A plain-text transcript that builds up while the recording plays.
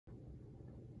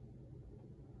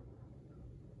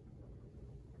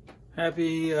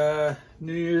Happy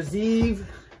New Year's Eve,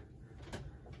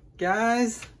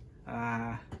 guys.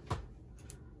 I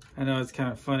know it's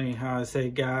kind of funny how I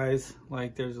say guys,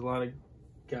 like there's a lot of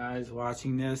guys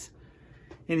watching this.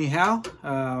 Anyhow,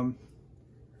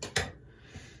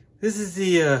 this is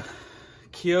the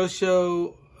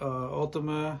Kyosho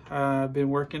Ultima I've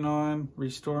been working on,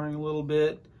 restoring a little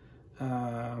bit.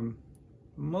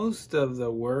 Most of the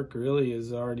work really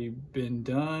has already been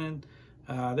done.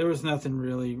 There was nothing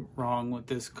really wrong with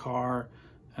this car.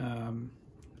 And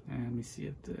let me see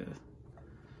if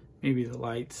maybe the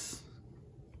lights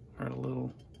are a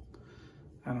little,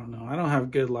 I don't know. I don't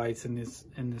have good lights in this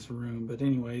room, but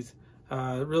anyways,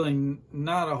 really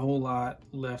not a whole lot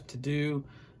left to do.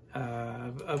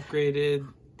 I've upgraded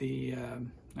the,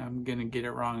 I'm gonna get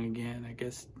it wrong again, I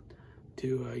guess,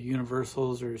 to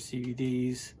universals or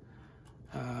CVDs.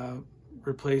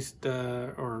 Replaced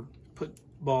or put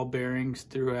ball bearings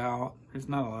throughout. There's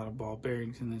not a lot of ball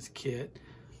bearings in this kit.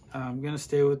 I'm gonna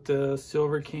stay with the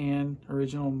silver can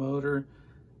original motor.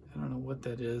 I don't know what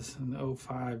that is, an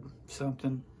 05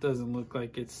 something. Doesn't look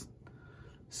like it's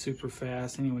super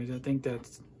fast. Anyways, I think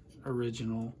that's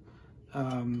original.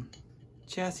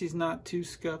 Chassis is not too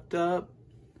scuffed up.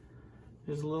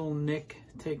 There's a little nick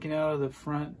taken out of the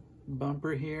front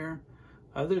bumper here.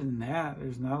 Other than that,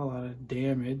 there's not a lot of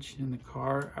damage in the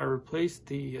car. I replaced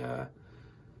the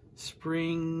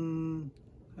spring,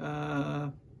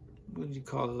 what do you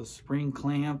call those? Spring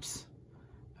clamps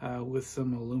with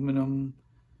some aluminum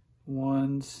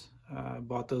ones. I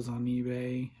bought those on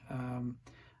eBay.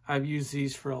 I've used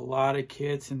these for a lot of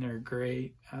kits and they're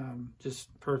great.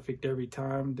 Just perfect every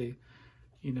time. They,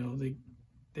 you know,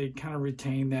 they kind of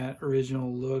retain that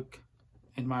original look,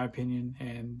 in my opinion,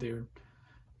 and they're,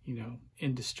 you know,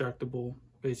 indestructible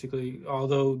basically.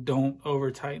 Although don't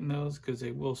over tighten those because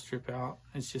they will strip out.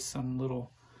 It's just some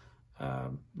little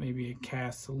maybe a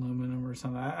cast aluminum or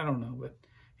something, I don't know, but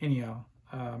anyhow,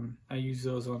 I use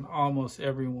those on almost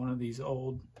every one of these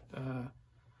old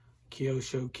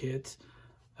Kyosho kits.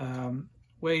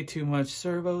 Way too much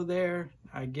servo there,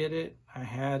 I get it, I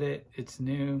had it, it's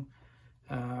new.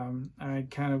 I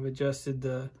kind of adjusted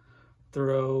the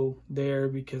throw there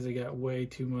because I got way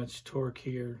too much torque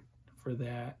here for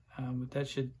that, but that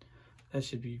should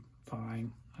be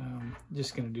fine.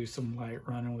 Just gonna do some light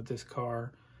running with this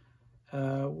car.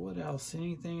 What else?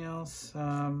 Anything else?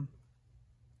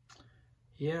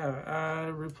 Yeah, I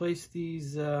replaced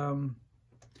these the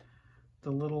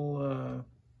little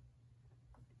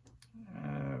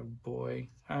boy,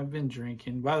 I've been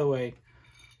drinking, by the way.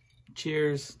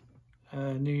 Cheers.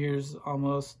 New Year's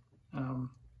almost.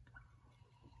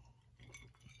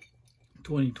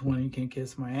 2020, can't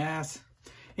kiss my ass.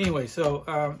 Anyway, so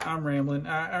I'm rambling.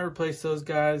 I replaced those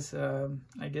guys. I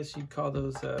guess you'd call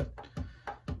those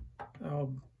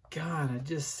oh god, I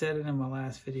just said it in my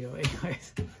last video.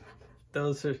 Anyways,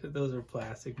 those are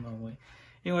plastic normally.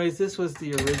 Anyways, this was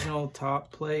the original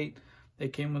top plate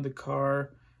that came with the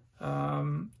car.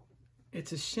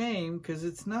 It's a shame because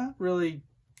it's not really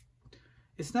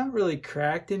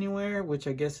cracked anywhere, which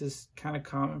I guess is kind of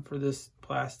common for this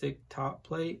plastic top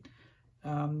plate.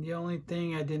 The only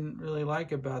thing I didn't really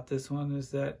like about this one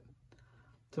is that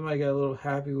somebody got a little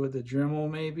happy with the Dremel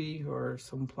maybe, or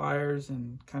some pliers,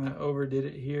 and kind of overdid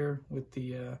it here with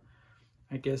the,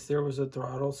 I guess there was a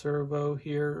throttle servo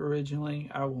here originally.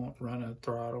 I won't run a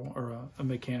throttle or a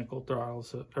mechanical throttle,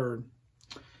 so, or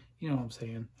you know what I'm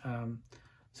saying.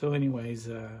 So anyways,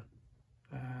 I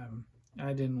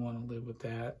didn't want to live with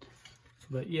that.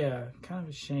 But yeah, kind of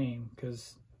a shame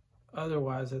because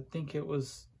otherwise I think it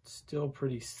was still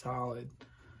pretty solid.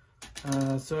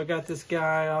 So I got this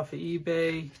guy off of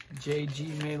eBay.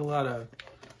 JG made a lot of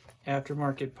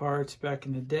aftermarket parts back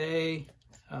in the day.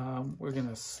 We're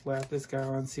gonna slap this guy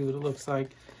on, see what it looks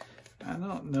like. I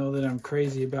don't know that I'm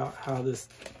crazy about how this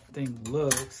thing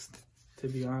looks, to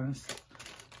be honest,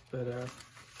 but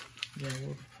yeah,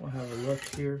 we'll have a look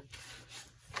here.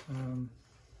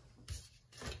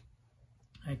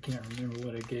 I can't remember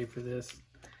what I gave for this.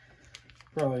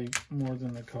 Probably more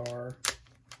than the car.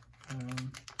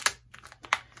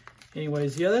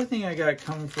 Anyways, the other thing I got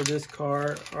coming for this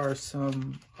car are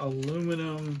some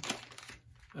aluminum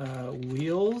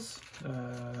wheels.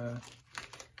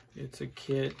 It's a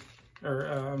kit, or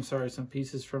I'm sorry, some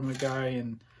pieces from a guy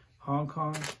in Hong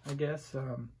Kong, I guess.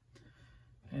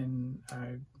 And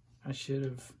I should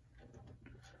have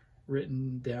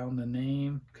written down the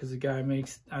name because the guy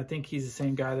makes, I think he's the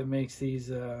same guy that makes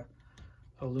these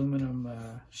aluminum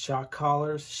shock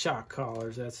collars. Shock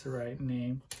collars, that's the right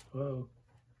name. Whoa.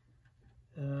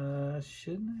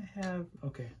 Shouldn't I have,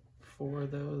 okay, 4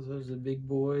 of those. Those are the big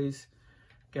boys.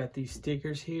 Got these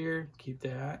stickers here. Keep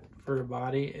that for a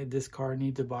body. This car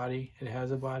needs a body. It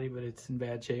has a body, but it's in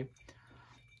bad shape.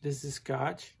 This is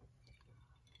Scotch.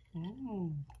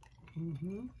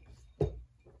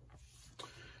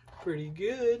 Pretty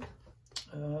good.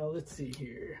 Let's see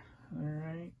here. All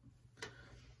right.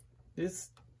 This,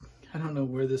 I don't know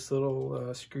where this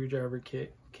little screwdriver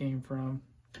kit came from.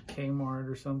 Kmart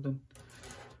or something.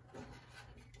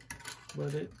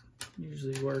 But it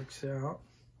usually works out.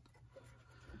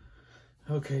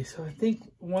 Okay, so I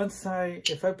think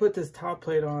if I put this top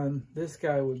plate on, this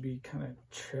guy would be kind of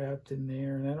trapped in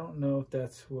there, and I don't know if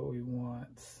that's what we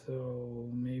want, so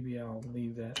maybe I'll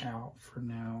leave that out for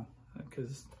now,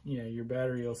 because, yeah, your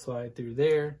battery will slide through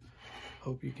there.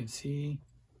 Hope you can see.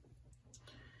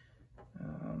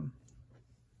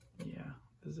 Yeah,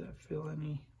 does that feel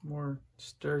any more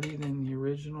sturdy than the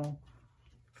original?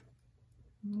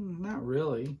 Not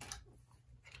really.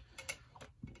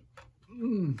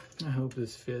 I hope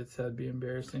this fits. That'd be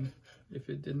embarrassing if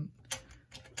it didn't.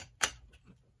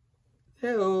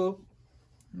 Hello.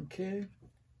 Okay.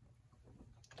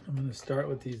 I'm going to start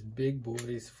with these big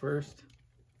boys first.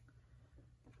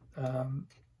 I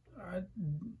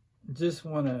just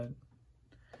want to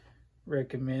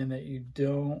recommend that you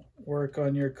don't work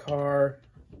on your car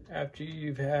after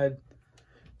you've had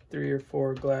 3 or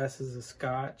 4 glasses of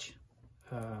Scotch.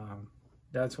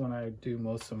 That's when I do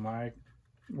most of my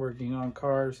working on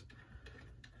cars,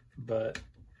 but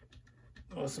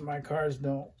most of my cars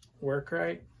don't work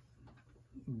right.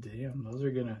 Damn,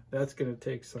 that's gonna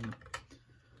take some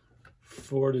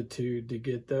fortitude to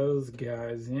get those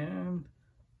guys in.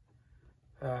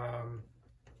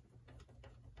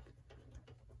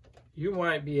 You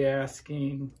might be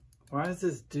asking, why is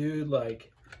this dude like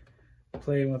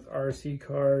playing with RC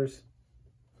cars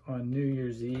on New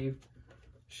Year's Eve?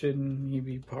 Shouldn't he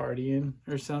be partying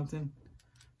or something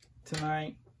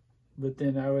tonight? But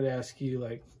then I would ask you,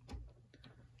 like,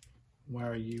 why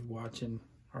are you watching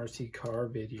RC car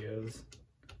videos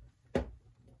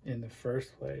in the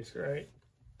first place, right?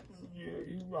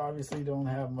 You obviously don't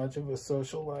have much of a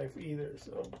social life either,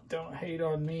 so don't hate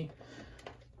on me.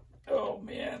 Oh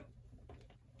man,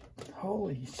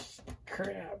 holy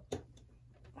crap,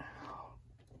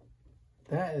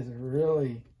 that is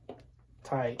really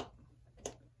tight.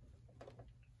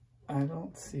 I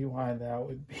don't see why that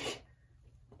would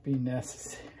be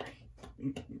necessary.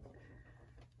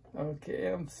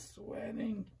 Okay, I'm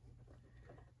sweating.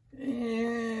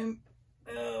 And,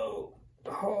 oh,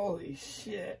 holy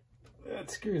shit.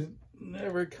 That screw's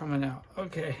never coming out.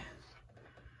 Okay.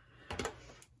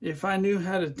 If I knew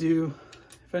how to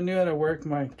work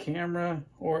my camera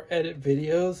or edit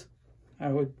videos, I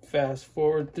would fast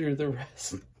forward through the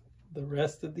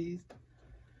rest of these.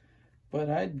 But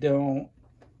I don't.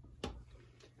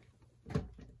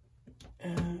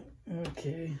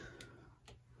 Okay.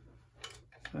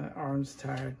 My arm's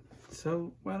tired.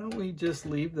 So why don't we just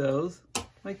leave those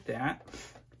like that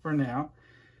for now.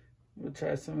 We'll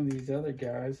try some of these other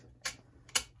guys.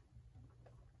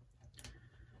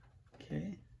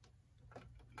 Okay.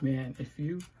 Man, if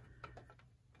you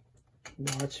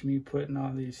watch me putting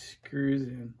all these screws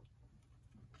in,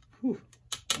 whew,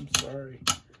 I'm sorry.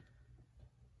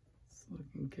 It's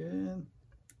looking good.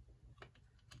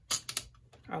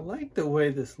 I like the way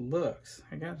this looks,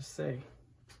 I gotta say.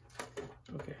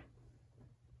 Okay.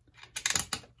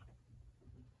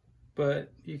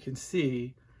 But you can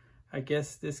see, I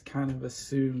guess this kind of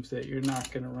assumes that you're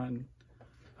not going to run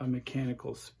a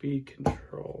mechanical speed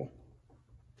control,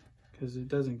 because it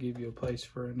doesn't give you a place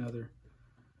for another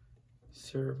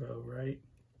servo, right?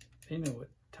 They know what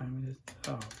time it is.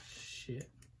 Oh, shit.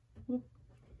 Whoop.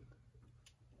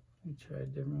 Let me try a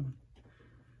different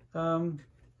one.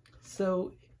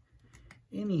 So,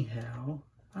 anyhow,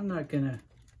 I'm not gonna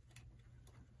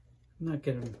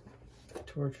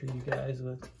torture you guys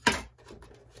with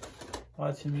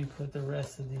watching me put the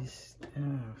rest of these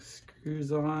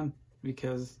screws on,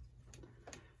 because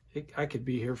I could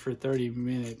be here for 30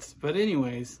 minutes. But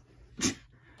anyways,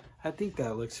 I think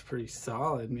that looks pretty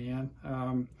solid, man.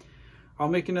 I'll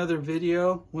make another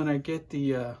video when I get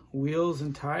the wheels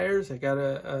and tires. I got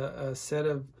a set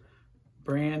of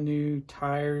brand new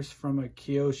tires from a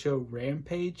Kyosho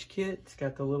Rampage kit. It's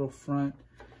got the little front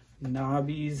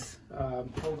knobbies.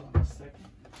 Hold on a second.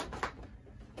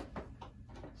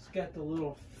 It's got the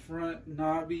little front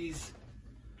knobbies,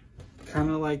 kind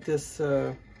of like this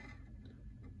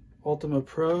Ultima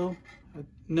Pro.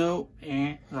 No,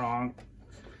 wrong.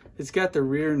 It's got the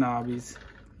rear knobbies,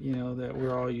 you know, that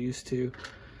we're all used to.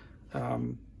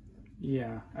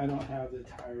 Yeah, I don't have the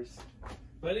tires.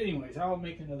 But anyways, I'll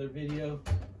make another video.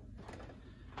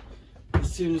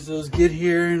 as soon as those get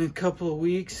here in a couple of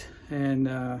weeks, and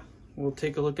we'll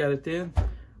take a look at it then.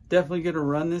 Definitely gonna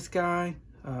run this guy.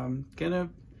 Gonna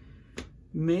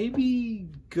maybe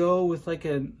go with like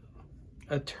a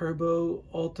turbo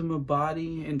Ultima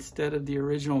body instead of the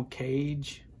original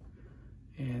cage,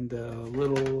 and the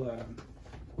little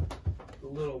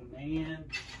man.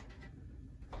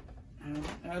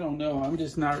 I don't know. I'm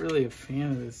just not really a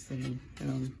fan of this thing.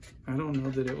 I don't know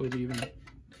that it would even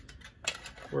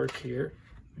work here.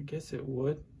 I guess it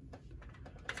would.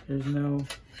 There's no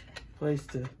place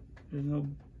to. There's no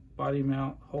body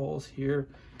mount holes here,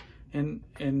 and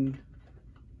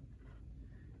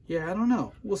yeah, I don't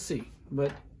know. We'll see.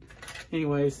 But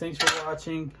anyways, thanks for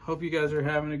watching. Hope you guys are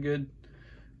having a good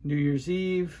New Year's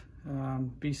Eve.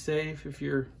 Be safe if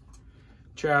you're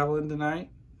traveling tonight.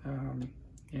 And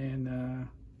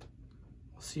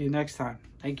we'll see you next time.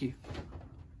 Thank you.